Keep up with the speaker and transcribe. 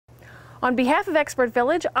On behalf of Expert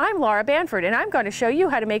Village, I'm Laura Banford, and I'm going to show you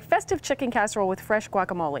how to make festive chicken casserole with fresh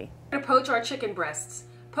guacamole. We're going to poach our chicken breasts.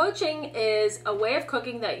 Poaching is a way of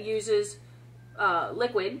cooking that uses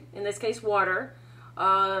liquid, in this case water.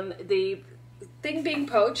 The thing being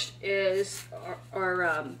poached is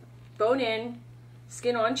our bone-in,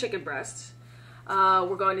 skin-on chicken breasts.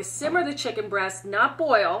 We're going to simmer the chicken breast, not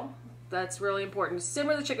boil. That's really important.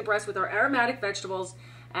 Simmer the chicken breast with our aromatic vegetables,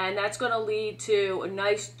 and that's going to lead to a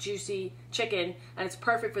nice juicy chicken, and it's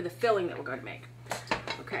perfect for the filling that we're going to make.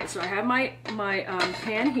 Okay, so I have my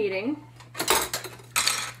pan heating.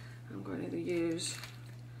 I'm going to use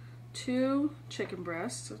 2 chicken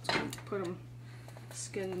breasts. Let's put them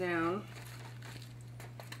skin down.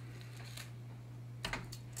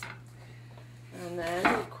 And then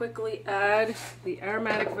we'll quickly add the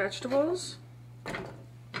aromatic vegetables.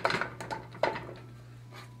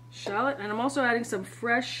 Shallot, and I'm also adding some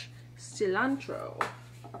fresh cilantro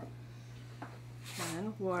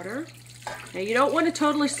and water. Now you don't want to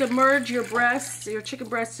totally submerge your breasts, your chicken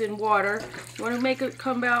breasts in water. You want to make it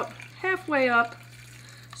come about halfway up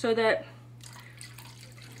so that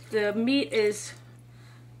the meat is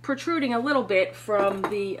protruding a little bit from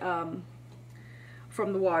the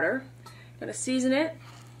water. I'm going to season it,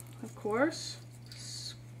 of course,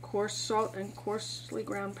 coarse salt and coarsely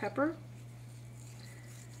ground pepper.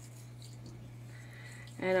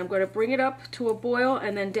 And I'm going to bring it up to a boil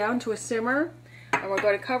and then down to a simmer. And we're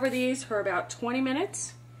going to cover these for about 20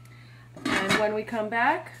 minutes. And when we come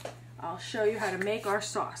back, I'll show you how to make our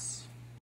sauce.